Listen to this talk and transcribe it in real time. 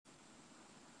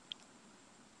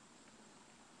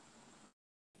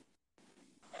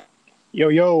Yo,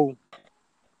 yo,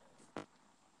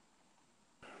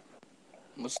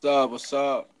 What's up? What's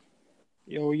up?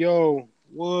 yo,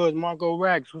 Woods, Marco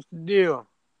Rex, what's the deal?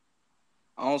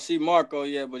 I don't see Marco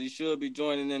yet, but he should be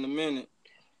joining in a minute.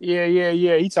 Yeah.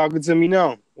 He talking to me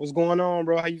now. What's going on,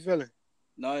 bro? How you feeling?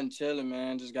 Nothing chilling,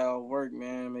 man. Just got off work,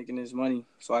 man, making this money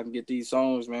so I can get these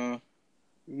songs, man.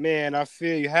 Man, I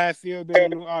feel you. How I feel being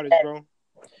a new artist, bro?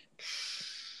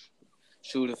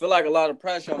 Shoot, it feel like a lot of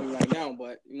pressure on me right now,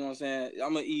 but you know what I'm saying?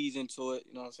 I'm gonna ease into it,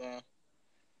 you know what I'm saying?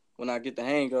 When I get the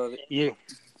hang of it. Yeah.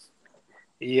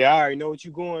 Yeah, I already know what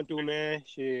you going through, man.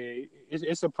 Shit,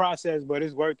 it's a process, but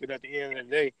it's worth it at the end of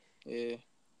the day. Yeah.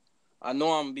 I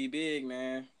know I'm gonna be big,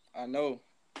 man. I know.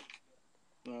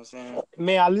 You know what I'm saying?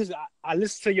 Man, I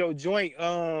listened to your joint.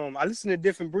 I listened to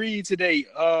Different Breed today.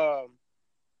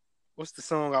 What's the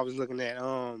song I was looking at?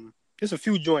 There's a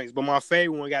few joints, but my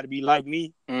favorite one got to be Like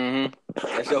Me. Mm-hmm.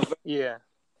 That's your Yeah,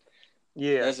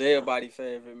 yeah. that's everybody's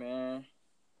favorite, man.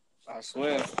 I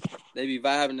swear. They be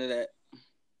vibing to that.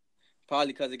 Probably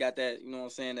because it got that, you know what I'm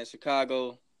saying,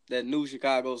 that new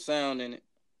Chicago sound in it.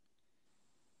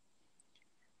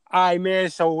 All right,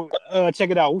 man. So check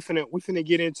it out. We finna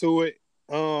get into it.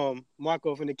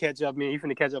 Marco finna catch up, man. He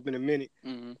finna catch up in a minute.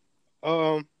 Mm-hmm.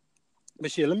 Um,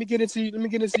 but shit, let me get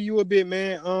into you a bit,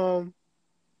 man.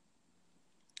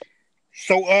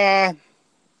 So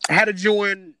how did you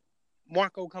and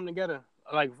Marco come together?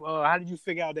 Like, how did you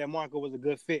figure out that Marco was a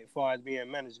good fit as far as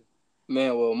being manager?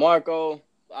 Man, well, Marco,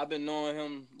 I've been knowing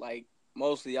him like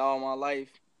mostly all my life.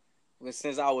 But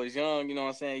since I was young, you know what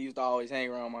I'm saying, he used to always hang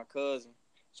around my cousin.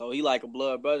 So he like a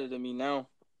blood brother to me now.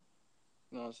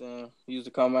 You know what I'm saying? He used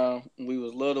to come around when we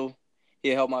was little.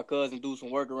 He'd help my cousin do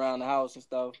some work around the house and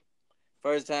stuff.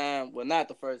 First time, well, not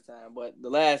the first time, but the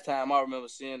last time I remember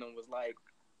seeing them was like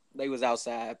they was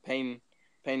outside painting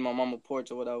my mama porch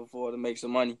or whatever for her to make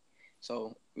some money.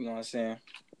 So, you know what I'm saying?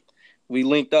 We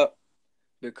linked up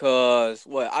because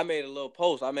I made a little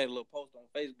post. I made a little post on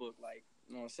Facebook, like,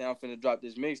 you know what I'm saying, I'm finna drop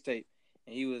this mixtape.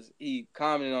 And he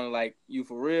commented on it like, you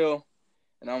for real?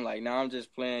 And I'm like, nah, I'm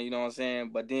just playing, you know what I'm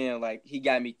saying? But then like he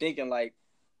got me thinking like,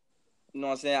 you know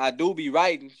what I'm saying, I do be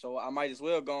writing, so I might as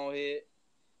well go ahead.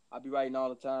 I be writing all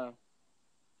the time.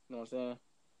 You know what I'm saying?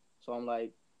 So I'm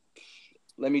like,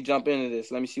 let me jump into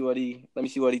this. Let me see what he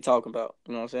talking about.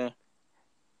 You know what I'm saying?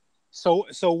 So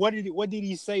what did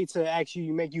he say to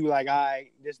actually make you like, all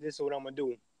right, this is what I'm gonna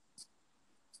do?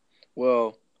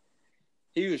 Well,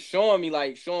 he was showing me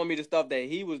the stuff that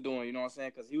he was doing, you know what I'm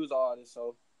saying? Because he was an artist,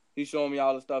 so he showing me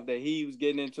all the stuff that he was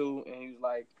getting into, and he was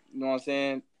like, you know what I'm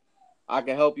saying? I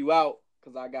can help you out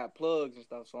because I got plugs and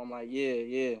stuff. So I'm like, yeah.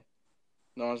 You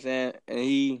know what I'm saying? And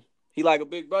he like a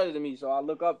big brother to me, so I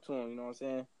look up to him. You know what I'm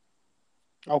saying?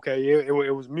 Okay, yeah,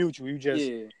 it was mutual. You just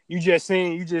Yeah, you just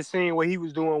seen what he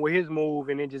was doing with his move,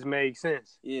 and it just made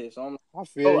sense. yeah. So I'm like, I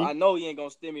feel oh, you. I know he ain't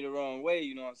gonna steer me the wrong way.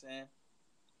 You know what I'm saying?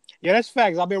 Yeah, that's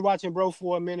facts. I've been watching bro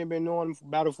for a minute, been knowing him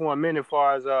about it for a minute, as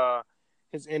far as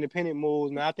his independent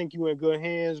moves. Man, I think you in good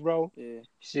hands, bro. Yeah,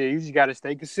 Shit, you just gotta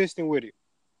stay consistent with it.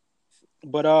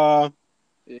 But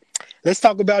yeah. let's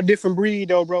talk about Different Breed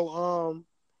though, bro.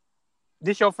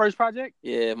 This your first project?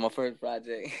 Yeah, my first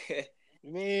project.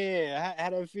 Man,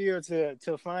 how that feel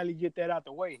to finally get that out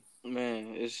the way?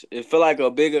 Man, it feel like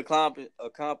a big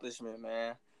accomplishment,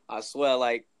 man. I swear,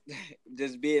 like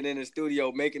just being in the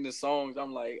studio making the songs,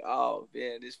 I'm like, oh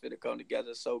man, this finna come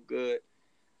together so good.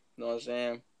 You know what I'm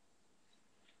saying?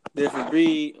 Different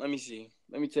breed. Let me see.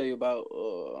 Let me tell you about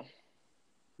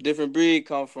different breed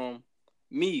come from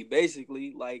me,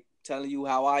 basically, like telling you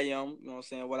how I am. You know what I'm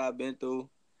saying? What I've been through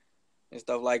and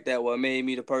stuff like that. What made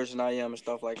me the person I am and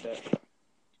stuff like that.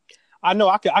 I know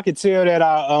I could tell that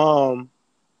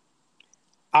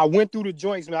I went through the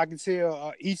joints, man. I can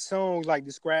tell each song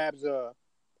describes like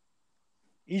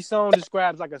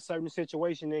a certain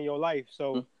situation in your life.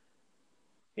 So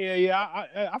yeah,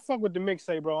 I fuck with the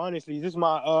mixtape, bro. Honestly, this is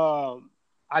my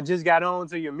I just got on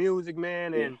to your music,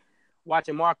 man, Yeah, and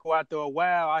watching Marco after a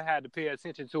while, I had to pay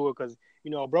attention to it because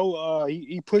bro,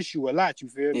 he pushed you a lot. You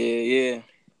feel me? yeah.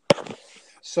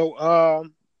 So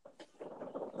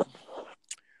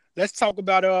let's talk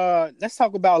about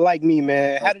Like Me,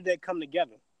 man. How did that come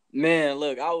together? Man,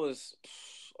 look, I was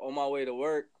on my way to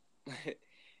work.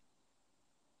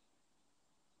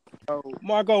 Yo,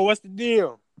 Marco, what's the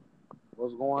deal?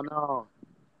 what's going on?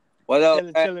 What up,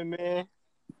 Chilling, man? chilling, man.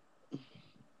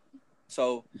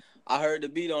 So I heard the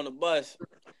beat on the bus.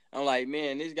 I'm like,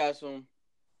 man, this got some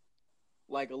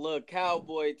like a little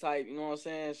cowboy type. You know what I'm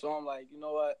saying? So I'm like, you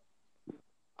know what?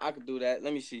 I could do that.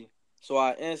 Let me see. So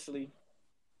I instantly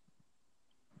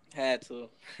had to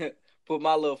put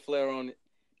my little flair on it.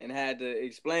 and had to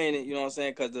explain it. You know what I'm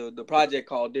saying? Because the project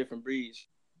called Different Breeds.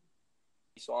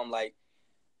 So I'm like,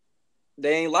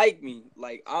 they ain't like me.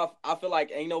 Like I feel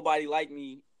like ain't nobody like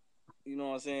me. You know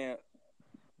what I'm saying?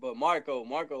 But Marco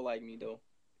like me though.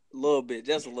 A little bit,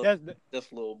 just a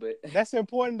little bit. That's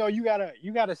important though. You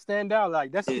gotta stand out.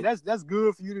 Like that's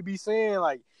good for you to be saying,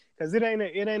 like, cause it ain't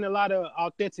a lot of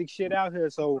authentic shit out here.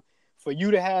 So for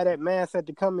you to have that mindset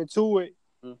to come into it,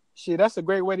 shit, that's a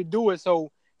great way to do it.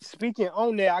 So speaking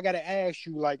on that, I gotta ask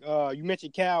you, like, you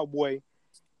mentioned Cowboy.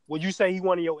 Would you say he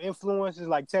one of your influences?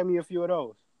 Like, tell me a few of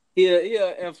those. He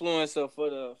an influencer for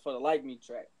the Like Me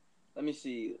track. Let me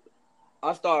see.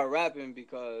 I started rapping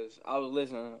because I was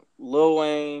listening to Lil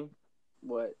Wayne,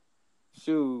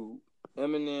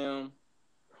 Eminem,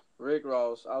 Rick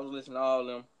Ross. I was listening to all of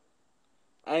them.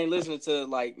 I ain't listening to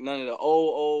like none of the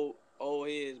old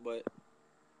heads, but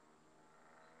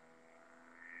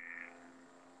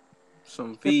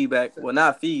some feedback. Well,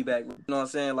 not feedback, but you know what I'm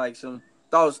saying? Like some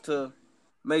thoughts to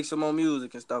make some more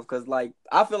music and stuff. Cause like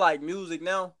I feel like music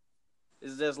now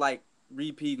is just like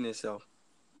repeating itself.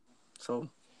 So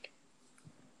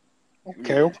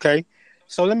Okay.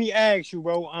 So let me ask you,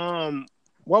 bro.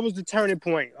 What was the turning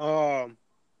point? What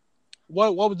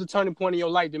was the turning point in your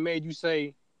life that made you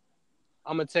say,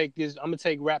 I'm gonna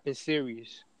take rapping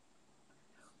serious?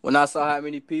 When I saw how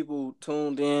many people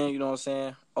tuned in, you know what I'm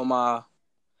saying, on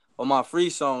my free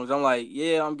songs, I'm like,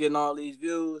 yeah, I'm getting all these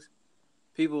views.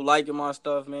 People liking my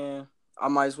stuff, man. I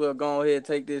might as well go ahead and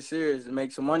take this serious and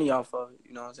make some money off of it.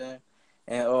 You know what I'm saying?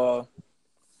 And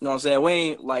you know what I'm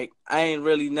saying? I ain't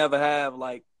really never have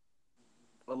like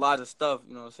a lot of stuff,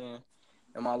 you know what I'm saying,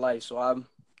 in my life. So I'm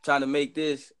trying to make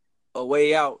this a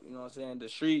way out, you know what I'm saying? The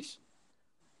streets,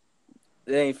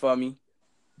 it ain't for me.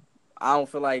 I don't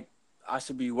feel like I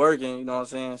should be working, you know what I'm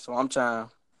saying? So I'm trying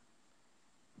to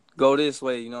go this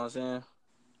way, you know what I'm saying?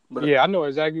 But Yeah, I know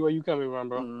exactly where you coming from,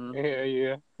 bro. mm-hmm.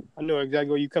 Yeah. I know exactly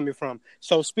where you coming from.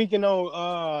 So speaking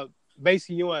on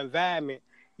basically your environment,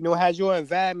 has your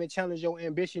environment challenged your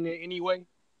ambition in any way?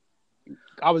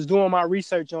 I was doing my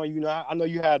research on you. I know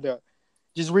you had to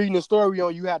just reading the story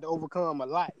on you had to overcome a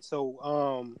lot.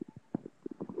 So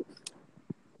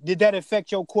did that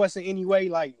affect your course in any way,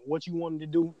 like what you wanted to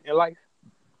do in life?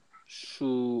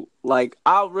 Shoot, like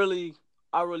I really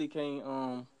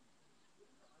can't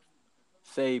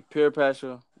say peer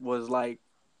pressure was like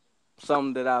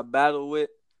something that I battled with,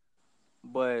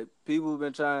 but people have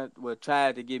been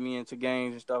tried to get me into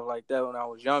games and stuff like that when I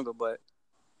was younger, but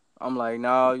I'm like,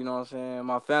 no, you know what I'm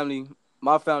saying?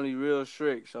 My family real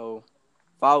strict, so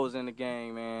if I was in the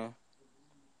game, man,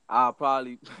 I'll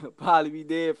probably be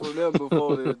dead from them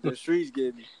before the streets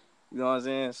get me. You know what I'm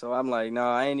saying? So I'm like, no,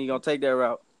 I ain't even gonna take that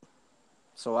route.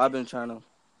 So I've been trying to,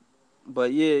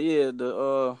 but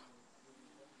yeah,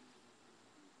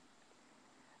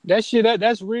 That shit,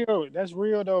 that's real. That's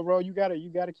real though, bro. You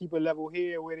gotta keep a level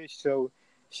head with it. So,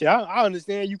 shit, I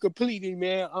understand you completely,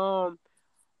 man.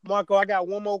 Marco, I got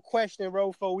one more question, bro.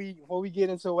 Before we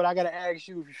get into what I gotta ask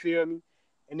you, if you feel me,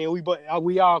 and then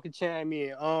we all can chime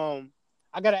in.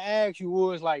 I gotta ask you,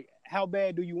 was like, how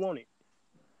bad do you want it?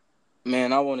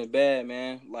 man, I want it bad,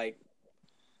 man. Like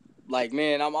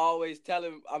man, I'm always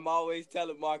telling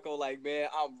Marco, like, man,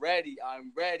 I'm ready,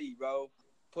 bro.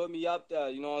 Put me up there,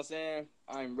 you know what I'm saying?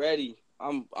 I'm ready.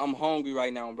 I'm hungry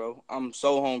right now, bro. I'm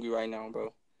so hungry right now,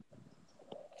 bro.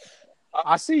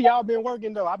 I see y'all been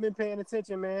working though. I've been paying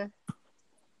attention, man.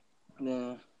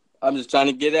 Yeah. I'm just trying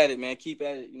to get at it, man. Keep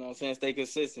at it, you know what I'm saying? Stay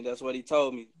consistent. That's what he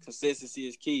told me. Consistency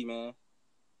is key, man.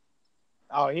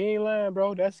 Oh, he ain't lying,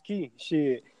 bro. That's key.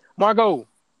 Shit. Marco,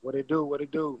 What it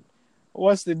do?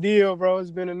 what's the deal, bro?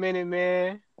 It's been a minute,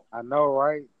 man. I know,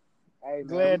 right? Hey, man.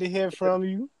 Glad to hear from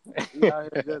you. We out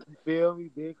here just, you feel me?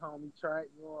 Big homie track,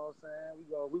 you know what I'm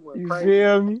saying? We went You crazy.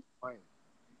 feel me?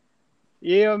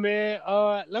 Yeah, man.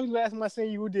 Last time I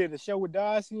seen you, we did a show with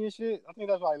Darcy and shit. I think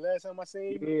that's like last time I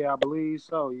seen you. Yeah, I believe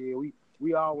so. Yeah,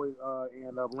 we always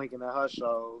end up linking at her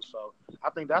shows. So I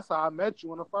think that's how I met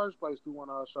you in the first place, through one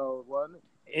of her shows, wasn't it?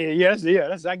 Yeah, that's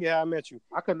exactly how I met you.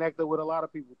 I connected with a lot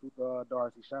of people through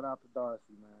Darcy. Shout out to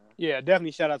Darcy, man. Yeah,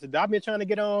 definitely shout out to Darcy. I've been trying to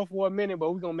get on for a minute,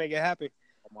 but we're gonna make it happen.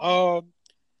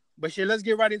 But shit, let's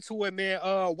get right into it, man.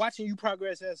 Watching you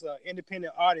progress as an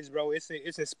independent artist, bro, it's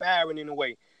inspiring in a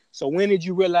way. So when did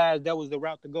you realize that was the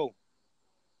route to go?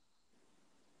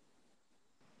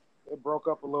 It broke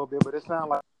up a little bit, but it sounded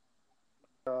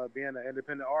like being an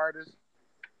independent artist.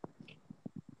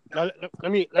 Now,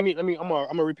 let me. I'm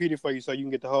gonna repeat it for you so you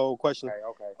can get the whole question.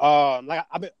 Okay. Like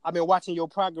I've been watching your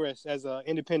progress as an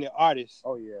independent artist.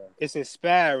 Oh yeah. It's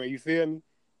inspiring. You feel me?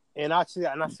 And I said,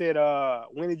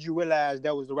 when did you realize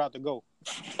that was the route to go?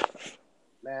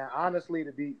 Man, honestly,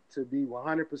 to be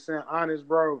 100% honest,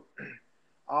 bro,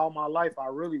 all my life I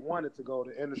really wanted to go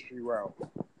the industry route.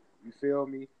 You feel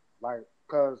me? Like,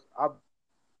 cause I've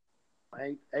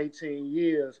 18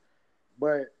 years,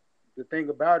 but the thing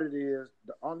about it is,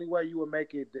 the only way you would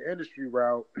make it the industry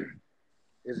route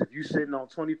is if you sitting on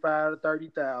 25 to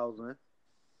 30,000.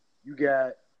 You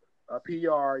got a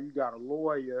PR, you got a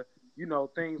lawyer,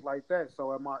 things like that.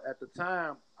 So at the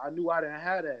time, I knew I didn't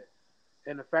have that,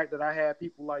 and the fact that I had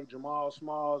people like Jamal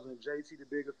Smalls and JT the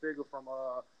Bigger Figure from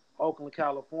Oakland,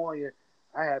 California,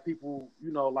 I had people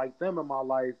like them in my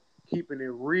life keeping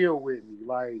it real with me.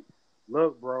 Like,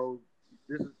 look, bro,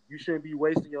 you shouldn't be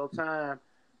wasting your time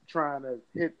trying to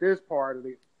hit this part of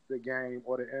the game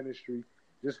or the industry.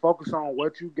 Just focus on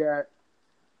what you got,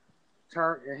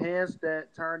 enhance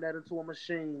that, turn that into a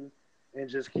machine, and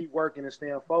just keep working and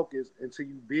staying focused until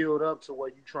you build up to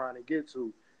what you're trying to get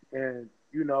to. And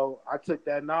I took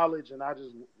that knowledge and I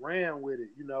just ran with it,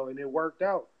 and it worked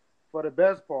out for the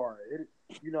best part. It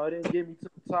didn't get me to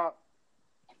the top,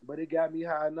 but it got me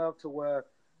high enough to where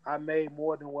I made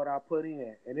more than what I put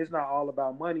in. And it's not all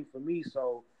about money for me.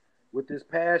 So with this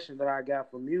passion that I got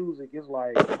for music, it's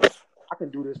like I can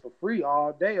do this for free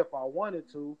all day if I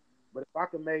wanted to. But if I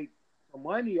can make some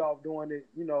money off doing it,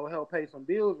 help pay some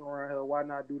bills around here, why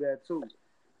not do that too?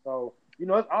 So,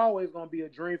 it's always gonna be a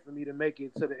dream for me to make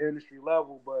it to the industry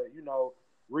level. But,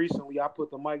 recently I put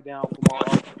the mic down for my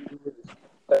art because,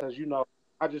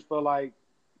 I just feel like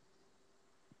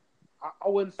I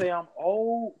wouldn't say I'm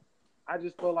old. I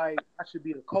just feel like I should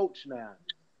be the coach now.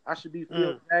 I should be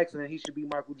Phil Jackson and he should be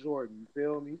Michael Jordan. You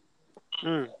feel me?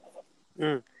 Mm.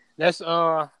 Mm. That's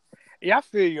yeah, I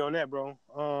feel you on that, bro.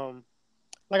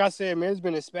 Like I said, man, it's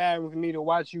been inspiring for me to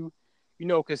watch you,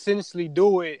 consistently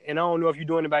do it. And I don't know if you're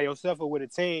doing it by yourself or with a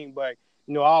team, but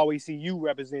I always see you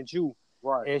represent you.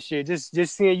 Right. And shit,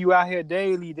 just seeing you out here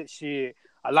daily, that shit,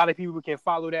 a lot of people can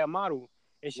follow that model.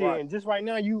 And shit, Right. and just right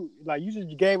now, you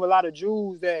just gave a lot of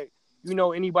jewels that,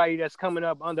 anybody that's coming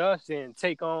up under us and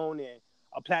take on and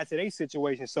apply to their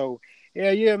situation. So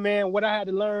yeah, man. What I had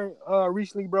to learn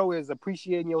recently, bro, is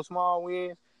appreciating your small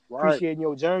wins, Right. appreciating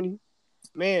your journey.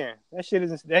 Man, that shit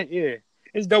is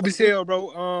it's dope as hell,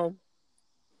 bro.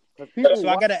 Because people, So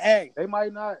I gotta act. they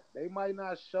might not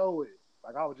show it.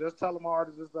 Like I was just telling my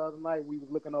artist this the other night, we was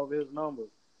looking over his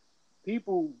numbers.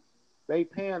 People, they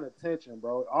paying attention,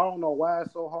 bro. I don't know why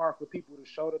it's so hard for people to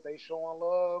show that they showing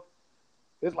love.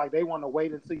 It's like they want to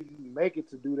wait until you make it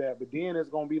to do that, but then it's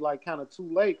gonna be like kind of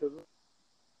too late because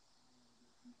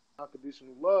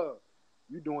unconditional love.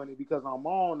 You doing it because I'm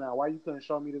on now. Why you couldn't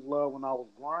show me this love when I was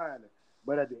grinding?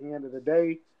 But at the end of the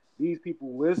day, these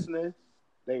people listening,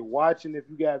 they watching if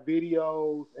you got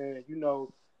videos, and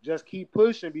just keep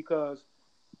pushing because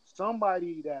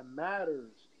somebody that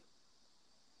matters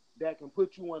that can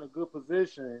put you in a good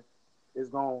position they're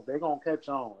gonna catch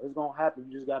on. It's gonna happen.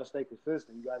 You just gotta stay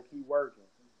consistent. You gotta keep working.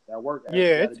 That work ethic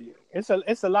Yeah, gotta be.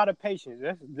 it's a lot of patience.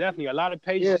 That's definitely a lot of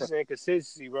Yeah, patience and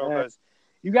consistency, bro. man. Because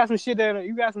you got some shit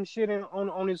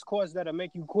on this course that'll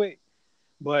make you quit.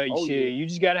 But Oh yeah. shit, you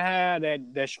just gotta have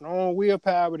that strong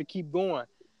willpower to keep going.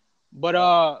 But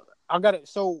I got it.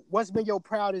 So, what's been your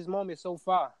proudest moment so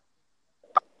far?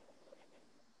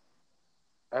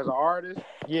 As an artist,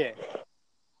 Yeah.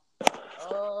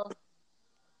 uh,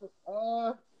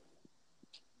 uh,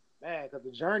 man, because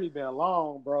the journey been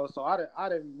long, bro. So I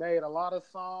done made a lot of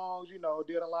songs, did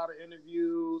a lot of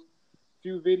interviews,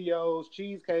 few videos.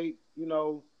 Cheesecake,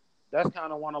 that's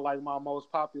kind of one of like my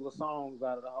most popular songs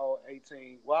out of the whole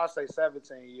 18. Well, I say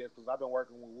 17 years because I've been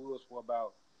working with Woods for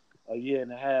about a year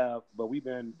and a half, but we've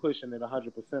been pushing it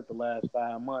 100% the last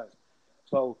 5 months.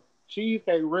 So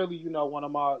Cheesecake really, one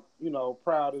of my,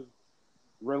 proudest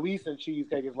releasing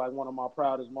Cheesecake is like one of my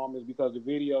proudest moments because the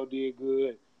video did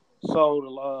good,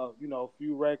 sold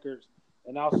few records,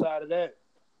 and outside of that,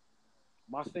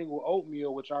 my single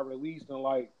Oatmeal, which I released in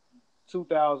like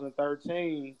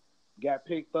 2013, got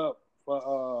picked up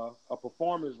for a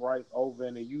performance rights over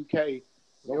in the UK.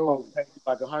 Them Yo. folks paid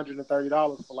like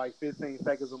 $130 for like 15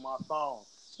 seconds of my song.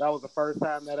 That was the first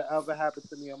time that it ever happened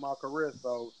to me in my career.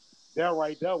 So that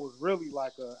right there was really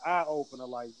like a eye opener.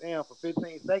 Like, damn, for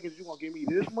 15 seconds you gonna give me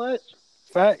this much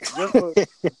Facts. just for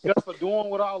just for doing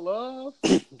what I love?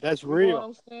 That's You know what real.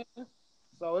 I'm saying?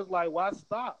 So it's like, why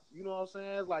stop? You know what I'm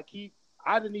saying? It's like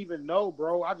I didn't even know,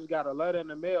 bro. I just got a letter in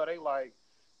the mail. They like,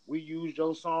 we used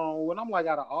your song. When I'm like,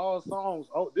 out of all songs,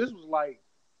 oh, this was like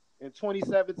in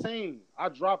 2017. I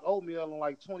dropped Oatmeal in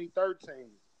like 2013.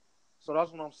 So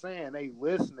that's what I'm saying. They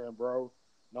listening, bro.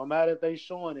 No matter if they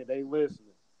showing it, they listening.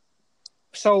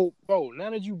 So, bro, now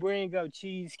that you bring up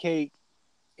Cheesecake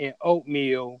and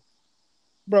Oatmeal,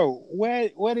 bro,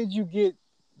 where did you get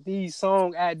these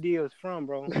song ideas from,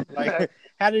 bro? Like,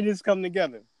 how did this come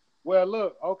together? Well,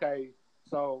 look, okay,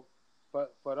 so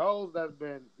for those that's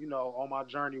been on my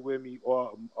journey with me,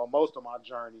 or most of my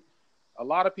journey, a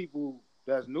lot of people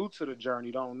that's new to the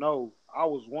journey don't know I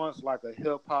was once like a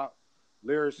hip hop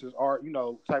lyricist, art,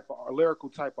 type of lyrical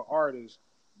type of artist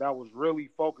that was really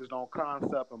focused on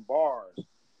concept and bars.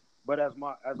 But as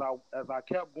I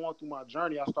kept going through my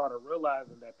journey, I started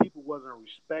realizing that people wasn't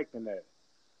respecting that.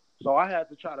 So I had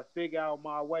to try to figure out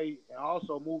my way, and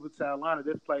also moving to Atlanta.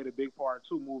 This played a big part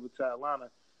too. Moving to Atlanta,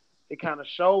 it kind of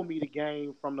showed me the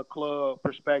game from the club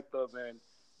perspective and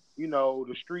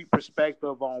the street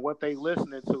perspective on what they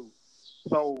listening to.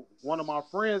 So one of my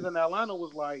friends in Atlanta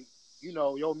was like,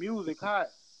 your music hot,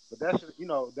 but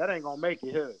that ain't gonna make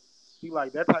it here. He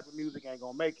like that type of music ain't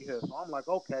gonna make it here. So I'm like,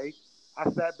 okay. I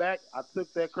sat back, I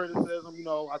took that criticism,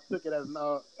 I took it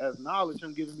as knowledge,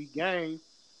 him giving me game.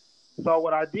 So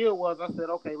what I did was I said,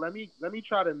 okay, let me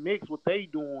try to mix what they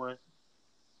doing,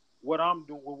 what I'm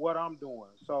doing with what I'm doing.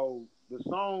 So the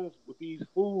songs with these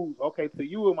foods, okay, to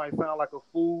you it might sound like a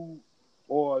food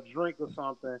or a drink or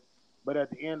something, but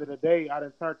at the end of the day, I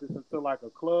done turned this into like a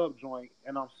club joint,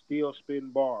 and I'm still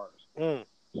spitting bars. Mm.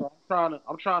 So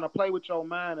I'm trying to play with your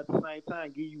mind at the same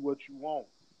time, give you what you want,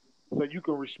 so you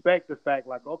can respect the fact,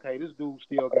 like, okay, this dude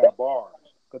still got bars,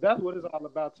 because that's what it's all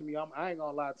about to me. I ain't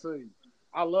gonna lie to you.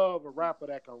 I love a rapper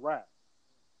that can rap.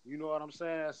 You know what I'm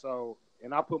saying? So,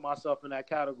 and I put myself in that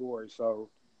category. So,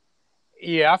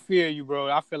 Yeah, I feel you, bro.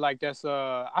 I feel like I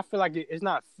feel like it's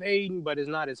not fading, but it's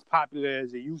not as popular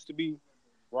as it used to be.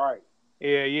 right.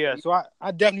 Yeah, yeah. So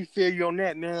I definitely feel you on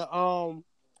that, man.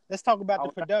 Let's talk about I the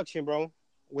was, production, bro.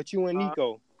 With you and uh,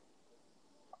 Nico.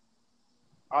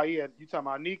 oh yeah, you talking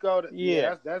about Nico?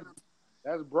 Yeah, Yeah.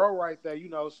 that's bro right there.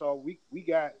 So we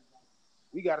got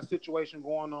a situation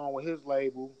going on with his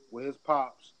label, with his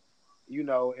pops,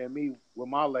 and me with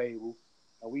my label,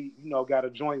 and we got a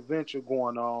joint venture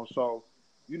going on. So,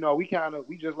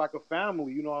 we just like a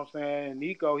family. You know what I'm saying?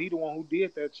 Nico, he the one who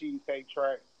did that cheesecake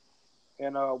track.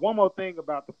 And one more thing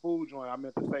about the food joint I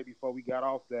meant to say before we got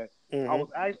off that I Hmm. was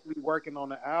actually working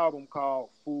on an album called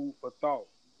Food for Thought.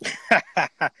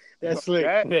 That's So slick.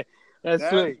 That's that's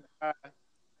slick. why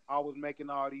I was making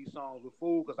all these songs with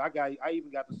food, because I even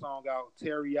got the song out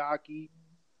Teriyaki.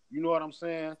 You know what I'm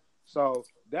saying? So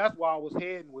that's why I was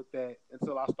heading with that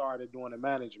until I started doing the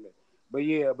management. But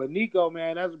yeah, but Nico,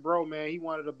 man, that's bro, man. He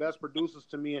one of the best producers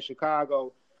to me in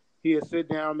Chicago. He'll sit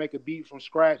down, make a beat from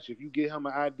scratch. If you get him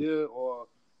an idea or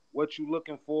what you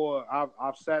looking for,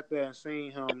 I've sat there and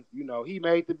seen him. He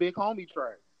made the Big Homie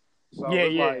track. So Yeah,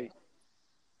 yeah.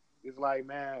 it's like,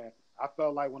 man, I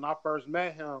felt like when I first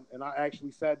met him and I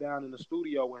actually sat down in the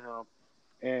studio with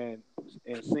him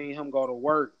and seeing him go to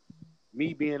work,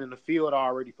 me being in the field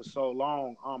already for so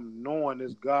long, I'm knowing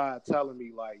this God telling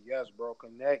me, like, yes, bro,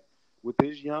 connect with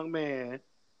this young man.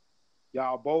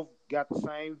 Y'all both got the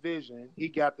same vision. He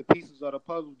got the pieces of the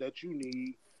puzzle that you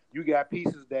need. You got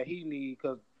pieces that he need,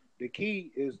 because the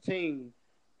key is team.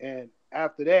 And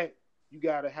after that, you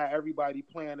got to have everybody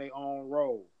playing their own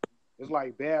role. It's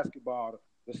like basketball.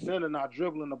 The center not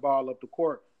dribbling the ball up the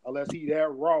court unless he that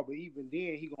raw. But even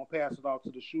then, he gonna pass it off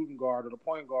to the shooting guard or the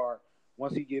point guard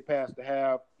once he get past the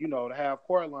half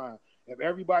court line. If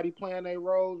everybody playing their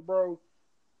roles, bro,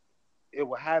 it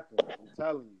will happen. I'm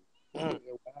telling you, Mm. it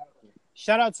will happen.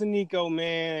 Shout out to Nico,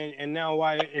 man, and now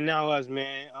us,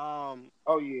 man.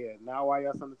 Oh yeah, now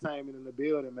YS Entertainment in the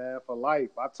building, man, for life.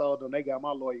 I told them they got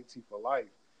my loyalty for life.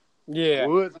 Yeah.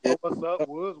 Woods, know what's up?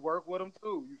 Woods work with them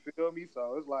too. You feel me?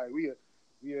 So it's like we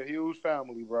a huge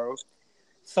family, bro.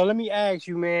 So let me ask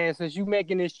you, man, since you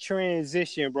making this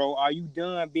transition, bro, are you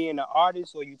done being an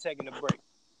artist or you taking a break?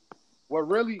 What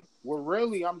really,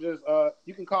 I'm just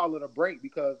you can call it a break,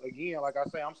 because again, like I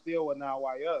say, I'm still with Now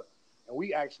YS, and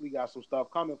we actually got some stuff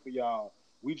coming for y'all.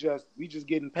 We just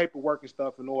getting paperwork and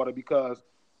stuff in order, because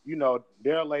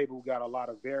their label got a lot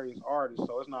of various artists,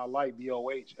 so it's not like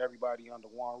BOH, everybody under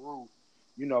one roof.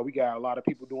 We got a lot of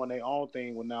people doing their own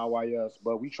thing with Now YS,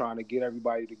 but we trying to get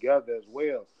everybody together as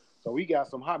well. So we got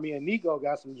some hot. Me and Nico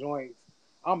got some joints.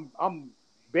 I'm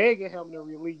begging him to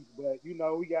release, but we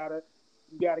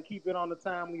gotta keep it on the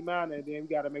timely manner, and then we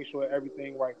gotta make sure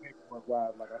everything right paperwork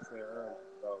wise, like I said earlier.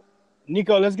 So,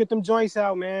 Nico, let's get them joints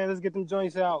out, man. Let's get them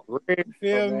joints out. You oh,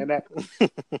 feel me? man,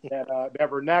 that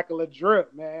vernacular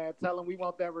drip, man. Tell them we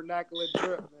want that vernacular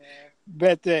drip, man.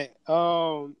 Bet that.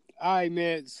 All right,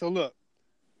 man. So look,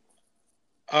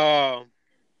 uh,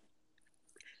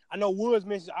 I know Woods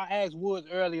mentioned. I asked Woods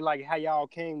early, like how y'all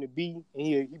came to be, and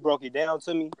he broke it down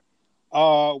to me.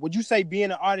 Would you say being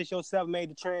an artist yourself made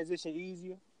the transition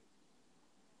easier?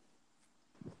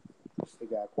 It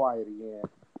got quiet again.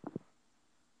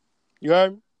 You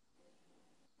heard me?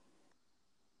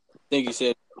 I think he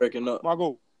said breaking up.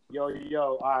 Marco. Yo.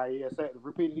 All right, yeah.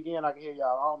 Repeat it again. I can hear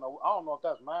y'all. I don't know if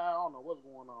that's mine. I don't know what's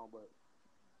going on, but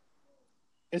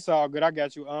It's all good. I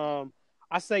got you.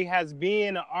 I say, has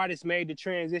being an artist made the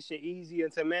transition easy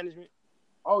into management?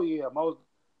 oh yeah, most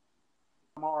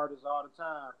of my artists all the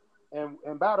time.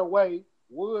 And by the way,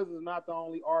 Woods is not the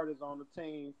only artist on the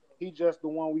team. He just the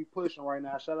one we pushing right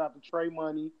now. Shout out to Trey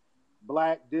Money,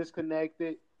 Black,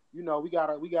 Disconnected. You know, we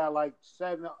got like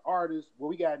 7 artists. Well,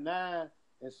 we got 9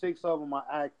 and 6 of them are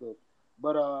active.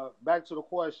 But back to the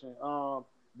question.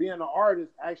 Being an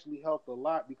artist actually helped a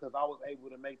lot because I was able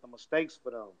to make the mistakes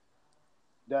for them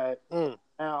that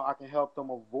now I can help them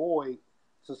avoid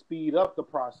to speed up the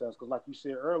process. Because like you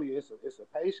said earlier, it's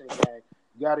a patient game.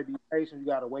 You got to be patient. You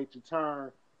got to wait your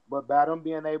turn. But by them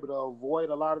being able to avoid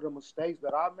a lot of the mistakes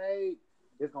that I made,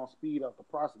 it's going to speed up the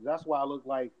process. That's why I look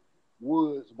like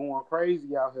Woods going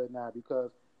crazy out here now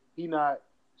because he not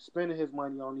spending his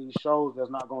money on these shows that's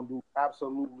not going to do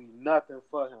absolutely nothing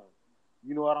for him.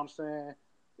 You know what I'm saying?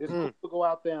 It's cool to go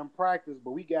out there and practice,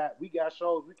 but we got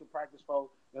shows we can practice for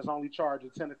that's only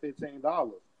charging $10 to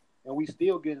 $15, and we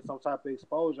still getting some type of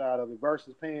exposure out of it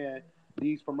versus paying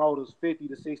these promoters $50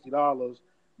 to $60.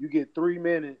 You get 3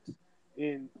 minutes,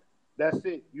 and that's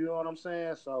it. You know what I'm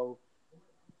saying? So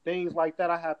things like that,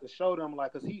 I have to show them,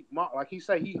 like, cause he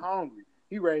say he hungry,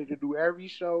 he ready to do every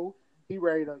show, he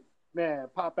ready to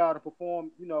pop out and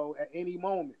perform, you know, at any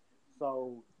moment.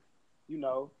 So, you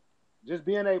know, just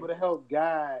being able to help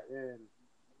guide and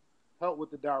help with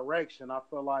the direction, I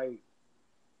feel like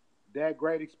that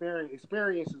great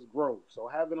experiences growth. So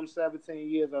having them 17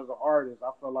 years as an artist,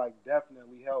 I feel like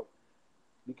definitely helped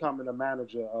becoming a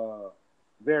manager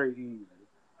very easy.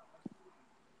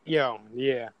 Yo,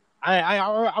 yeah.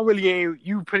 I really ain't.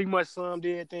 You pretty much summed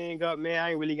everything up, man. I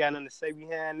ain't really got nothing to say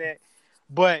behind that,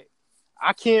 but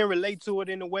I can relate to it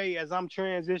in a way as I'm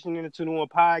transitioning into doing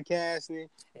podcasting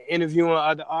and interviewing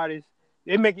other artists.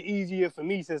 It make it easier for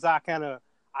me since I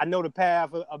know the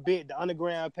path a bit, the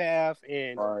underground path,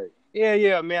 and Right.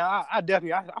 Yeah, man. I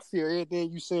definitely I feel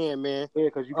everything you saying, man. Yeah,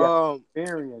 because you got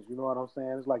experience. You know what I'm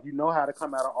saying? It's like you know how to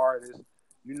come at an artist.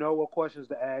 You know what questions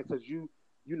to ask because you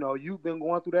know you've been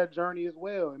going through that journey as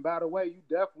well. And by the way, you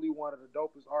definitely one of the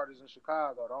dopest artists in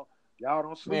Chicago.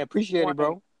 Y'all sleep. Man, appreciate it,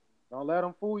 bro. Don't let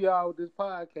them fool y'all with this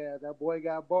podcast. That boy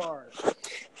got bars.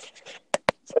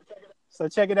 So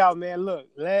check it out, man. Look,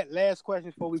 last question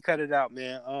before we cut it out,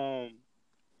 man.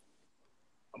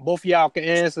 Both of y'all can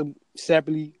answer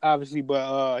separately, obviously,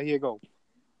 but here you go.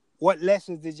 What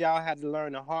lessons did y'all have to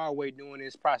learn the hard way during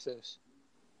this process?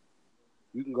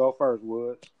 You can go first,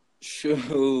 Woods.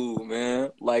 Shoot,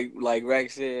 man. Like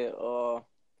Rex said,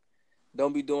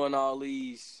 don't be doing all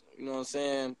these, you know what I'm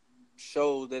saying,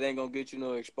 shows that ain't gonna get you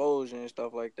no exposure and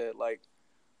stuff like that. Like,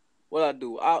 what I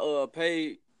do, I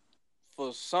paid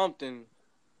for something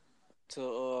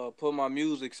to put my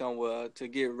music somewhere to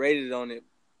get rated on it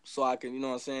so I can, you know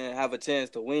what I'm saying, have a chance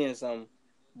to win something.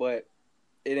 But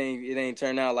it ain't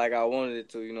turned out like I wanted it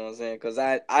to, you know what I'm saying? Because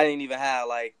I didn't even have,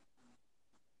 like,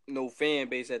 no fan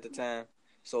base at the time.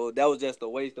 So that was just a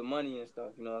waste of money and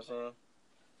stuff, you know what I'm saying?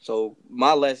 So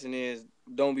my lesson is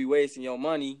don't be wasting your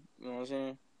money, you know what I'm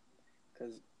saying?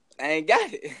 Because I ain't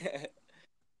got it.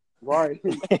 Right.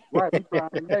 Right. Trying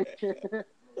to make it.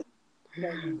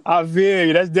 I feel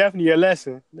you. That's definitely a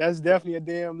lesson. That's definitely a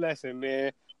damn lesson,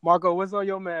 man. Marco, what's on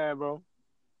your mind, bro?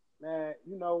 Man,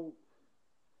 you know,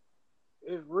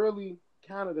 it's really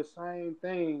kind of the same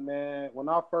thing, man. When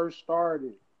I first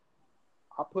started,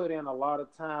 I put in a lot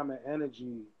of time and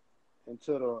energy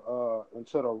into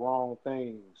the wrong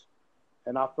things.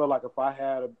 And I feel like if I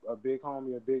had a big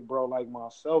homie, a big bro like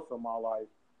myself in my life,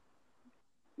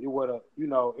 it would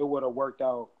have worked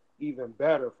out even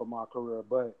better for my career.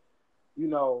 But, you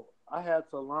know, I had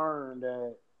to learn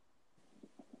that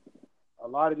a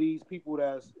lot of these people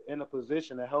that's in a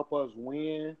position to help us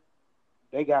win,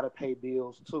 they got to pay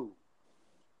bills too.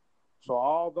 So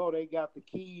although they got the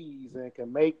keys and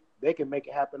they can make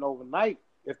it happen overnight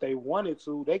if they wanted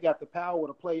to, they got the power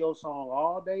to play your song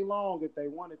all day long if they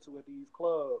wanted to at these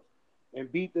clubs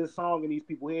and beat this song in these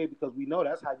people's head because we know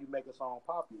that's how you make a song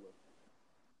popular.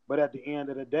 But at the end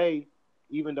of the day,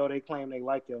 even though they claim they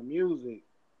like your music,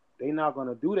 they're not going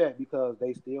to do that because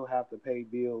they still have to pay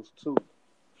bills too.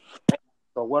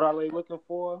 So what are they looking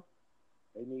for?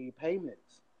 They need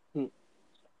payments.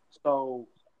 So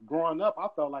growing up, I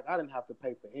felt like I didn't have to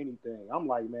pay for anything. I'm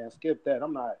like, man, skip that.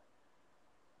 I'm not.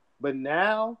 But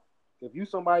now, if you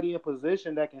somebody in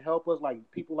position that can help us,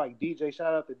 like people like DJ,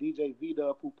 shout out to DJ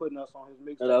V-Dub who putting us on his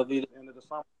mixtape at the end of the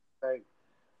summer.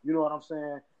 You know what I'm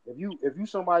saying? If you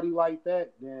somebody like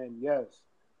that, then yes,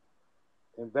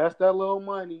 invest that little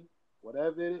money,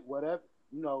 whatever,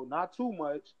 not too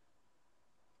much.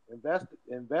 Invest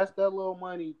that little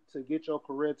money to get your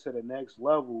career to the next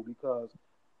level because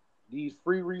these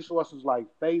free resources like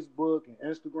Facebook and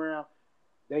Instagram,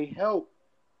 they help,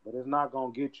 but it's not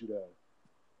gonna get you there.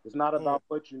 It's not about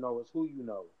what you know, it's who you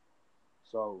know.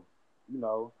 So,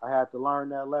 I had to learn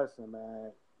that lesson,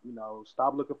 man.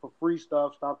 Stop looking for free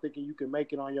stuff. Stop thinking you can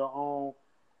make it on your own.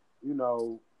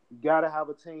 You gotta have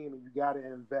a team and you gotta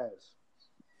invest.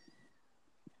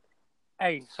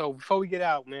 Hey, so before we get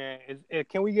out, man,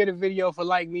 can we get a video for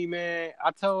Like Me, man? I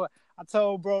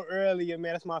told bro earlier,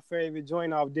 man, that's my favorite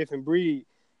joint off Different Breed.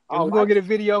 Can we go get a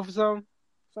video for something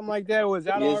like that? Was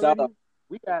that already?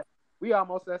 We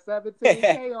almost at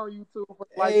 17K on YouTube. For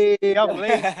hey, I'm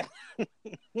late.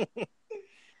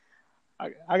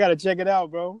 I gotta check it out,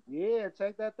 bro. Yeah,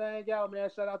 check that thing out, man.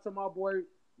 Shout out to my boy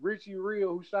Richie Real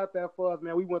who shot that for us,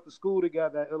 man. We went to school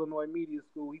together at Illinois Media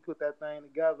School. He put that thing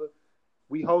together.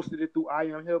 We hosted it through I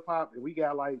Am Hip Hop, and we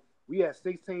had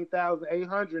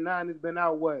 16,800 now, and it's been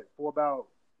out for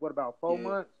about 4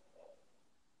 months.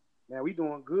 Man, we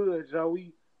doing good,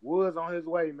 Joey. Woods on his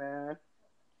way, man.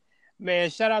 Man,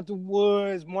 shout out to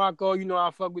Woods, Marco. You know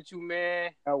I fuck with you,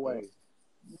 man. That way,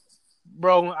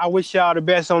 bro. I wish y'all the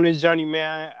best on this journey,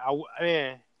 man.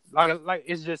 Like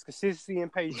it's just consistency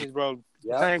and patience, bro.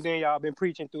 Yep. Same thing y'all been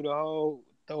preaching through the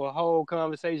whole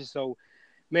conversation. So.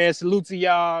 Man, salute to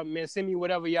y'all. Man, send me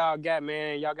whatever y'all got,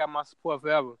 man. Y'all got my support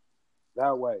forever.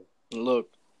 That way. Look,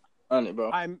 on it,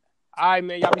 bro. All right,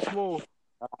 man. Y'all be smooth.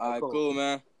 All right, cool,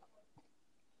 man.